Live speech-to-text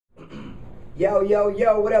Yo, yo,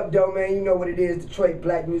 yo, what up, though, man? You know what it is, Detroit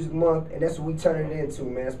Black Music Month, and that's what we turning it into,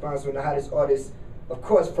 man. Sponsoring the hottest artists, of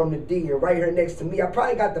course, from the D. And right here next to me, I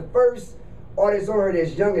probably got the first artist on here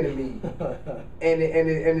that's younger than me. and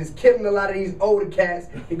it's killing a lot of these older cats.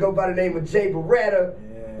 He go by the name of Jay Beretta.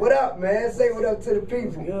 Yeah. What up, man? Say what up to the people.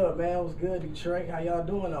 What's good, man? What's good, Detroit? How y'all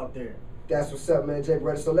doing out there? That's what's up, man, Jay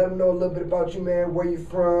Beretta. So let them know a little bit about you, man. Where you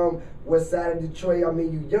from? What side of Detroit? I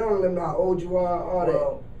mean, you young. Let them know how old you are, all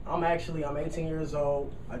that. I'm 18 years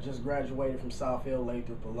old. I just graduated from Southfield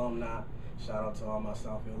Lathrop alumni. Shout out to all my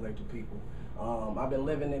Southfield Lathrop people. I've been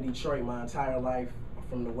living in Detroit my entire life. I'm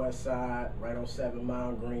from the west side, right on 7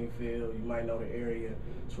 Mile, Greenfield. You might know the area.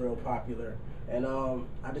 It's real popular. And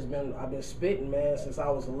I've been spitting, man, since I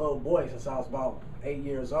was a little boy, since I was about 8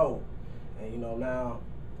 years old. And now,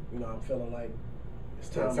 I'm feeling like it's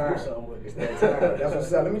time to do something with it. It's that time. That's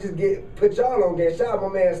what's up. Let me just put y'all on game. Shout out my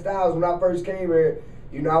man Styles. When I first came here,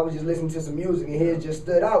 I was just listening to some music and his just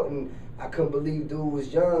stood out, and I couldn't believe dude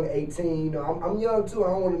was young, 18. I'm young too. I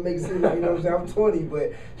don't want to make it seem like, what I'm saying, I'm 20,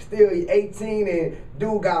 but still 18 and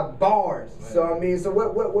dude got bars. Man. So I mean, so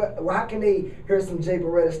what how can they hear some Jay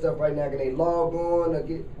Beretta stuff right now? Can they log on or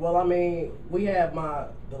get? Well, I mean, we have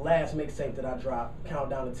the last mixtape that I dropped,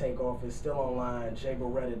 Countdown to Takeoff, is still online,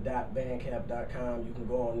 jberetta.bandcamp.com. You can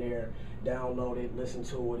go on there, download it, listen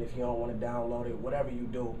to it if you don't want to download it, whatever you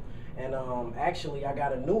do. And actually, I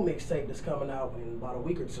got a new mixtape that's coming out in about a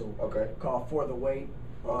week or two. Okay. Called For the Wait.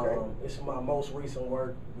 Okay. It's my most recent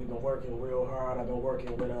work. We've been working real hard. I've been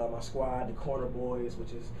working with my squad, the Corner Boys,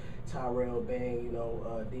 which is Tyrell Bang,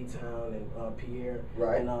 D-Town and Pierre.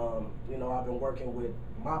 Right. And I've been working with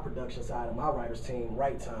my production side of my writers team,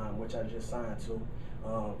 Right Time, which I just signed to.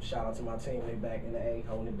 Shout out to my team, they back in the A,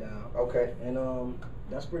 holding it down. Okay. And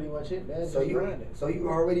that's pretty much it, man. So you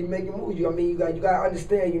already making moves. You gotta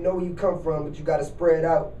understand. You know where you come from, but you gotta spread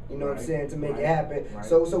out. You know what I'm saying, to make it happen. Right.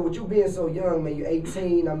 So with you being so young, man, you're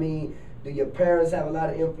 18. I mean, do your parents have a lot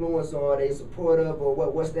of influence, or are they supportive, or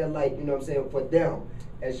what's that like? You know what I'm saying, for them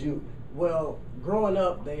as you? Well, growing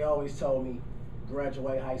up, they always told me,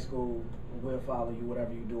 graduate high school, we'll follow you,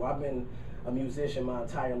 whatever you do. I've been a musician my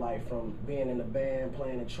entire life, from being in a band,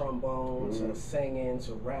 playing the trombone, to singing,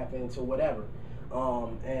 to rapping, to whatever.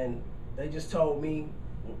 And they just told me,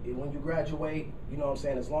 when you graduate,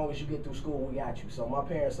 as long as you get through school, we got you. So my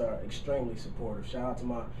parents are extremely supportive. Shout out to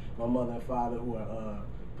my mother and father who are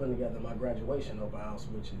putting together my graduation open house,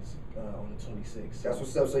 which is on the 26th. That's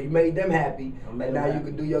what's up. So you made them happy, and now you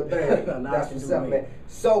can do your thing. That's what's up, man.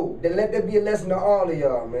 So then let that be a lesson to all of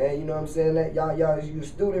y'all, man. You know what I'm saying? Let y'all you a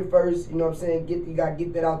student first. You know what I'm saying? You gotta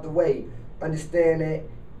get that out the way. Understand that.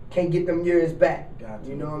 Can't get them years back.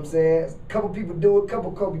 You know what I'm saying? A couple people do it,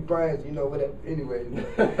 couple Kobe Bryants, whatever. Anyway.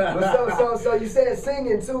 But so you said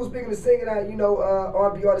singing too. Speaking of singing,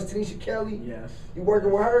 R&B artist Tanisha Kelly. Yes. You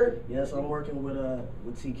working with her? Yes, I'm working with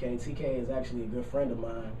TK. TK is actually a good friend of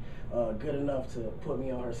mine. Good enough to put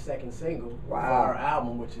me on her second single for our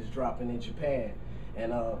album, which is dropping in Japan.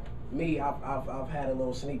 And I've had a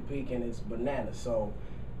little sneak peek, and it's bananas. So,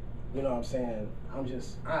 you know what I'm saying? I'm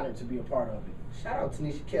just honored to be a part of it. Shout out to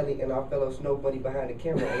Tanisha Kelly and our fellow snow bunny behind the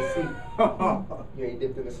camera. AC. You ain't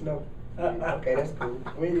dipped in the snow. Okay, that's cool.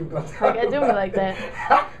 We ain't even gonna talk like I do me like that.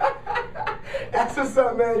 That's what's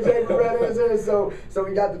up, man. Jay Beretta is here. So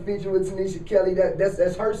we got the feature with Tanisha Kelly.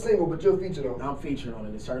 That's her single, but you're featured on it. I'm featured on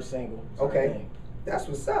it. It's her single. It's okay. Her thing. That's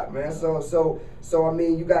what's up, man. So I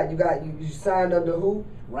mean, you signed under who?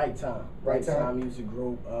 Right Time. Right Time Music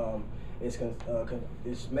Group. It's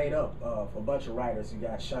made up of a bunch of writers. You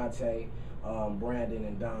got Shantae, Brandon,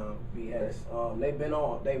 and Dom BS.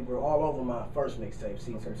 They were all over my first mixtape,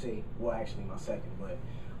 C2T. Okay. Well, actually my second, but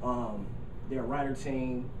they're a writer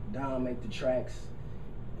team. Dom make the tracks.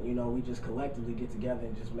 We just collectively get together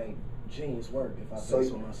and just make genius work, if I say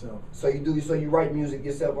so myself. So you write music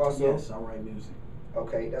yourself also? Yes, I write music.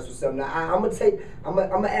 Okay, that's what's up. Now I'm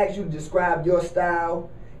gonna ask you to describe your style,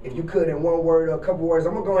 if you could, in one word or a couple words.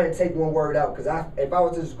 I'm gonna go ahead and take one word out, because if I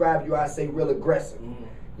was to describe you, I'd say real aggressive.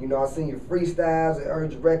 I've seen your freestyles and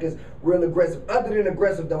Urge Records, real aggressive. Other than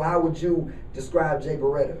aggressive though, how would you describe Jay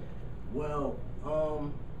Beretta? Well, I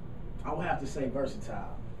would have to say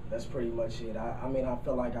versatile. That's pretty much it. I mean, I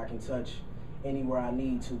feel like I can touch anywhere I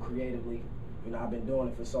need to creatively. I've been doing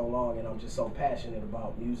it for so long, and I'm just so passionate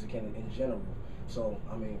about music in general. So,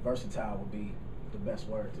 I mean, versatile would be the best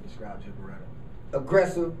word to describe Jay Beretta.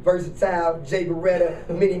 Aggressive, versatile, Jay Beretta,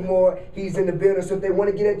 many more. He's in the building. So if they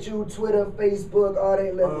want to get at you, Twitter, Facebook, all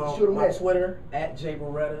that, shoot them my at. Twitter, @Jay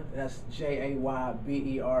Beretta. That's JayBeretta.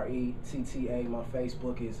 My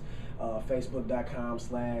Facebook is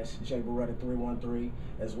Facebook.com/jberetta313,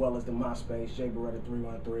 as well as the MySpace,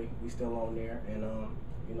 jberetta313. We still on there, and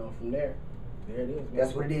you know, from there it is. Man.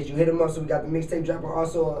 That's what it is. You hit them up. So we got the mixtape dropping.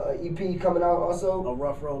 Also, EP coming out. Also, A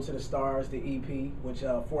Rough Road to the Stars, the EP, which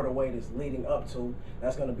For the Wait is leading up to.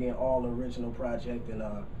 That's going to be an all original project, and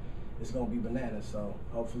it's going to be bananas. So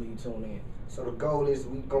hopefully you tune in. So the goal is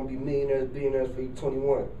we gonna be millionaires, billionaires for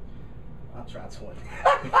 21. I'll try 20.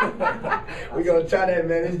 We gonna try that,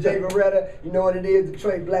 man. It's Jay Beretta. You know what it is?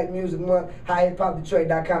 Detroit Black Music Month.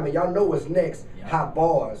 HighHipHopDetroit.com. And y'all know what's next. Yep. Hot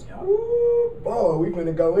bars. Yep. Woo, boy, we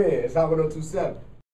finna go in. It's Hot 1027.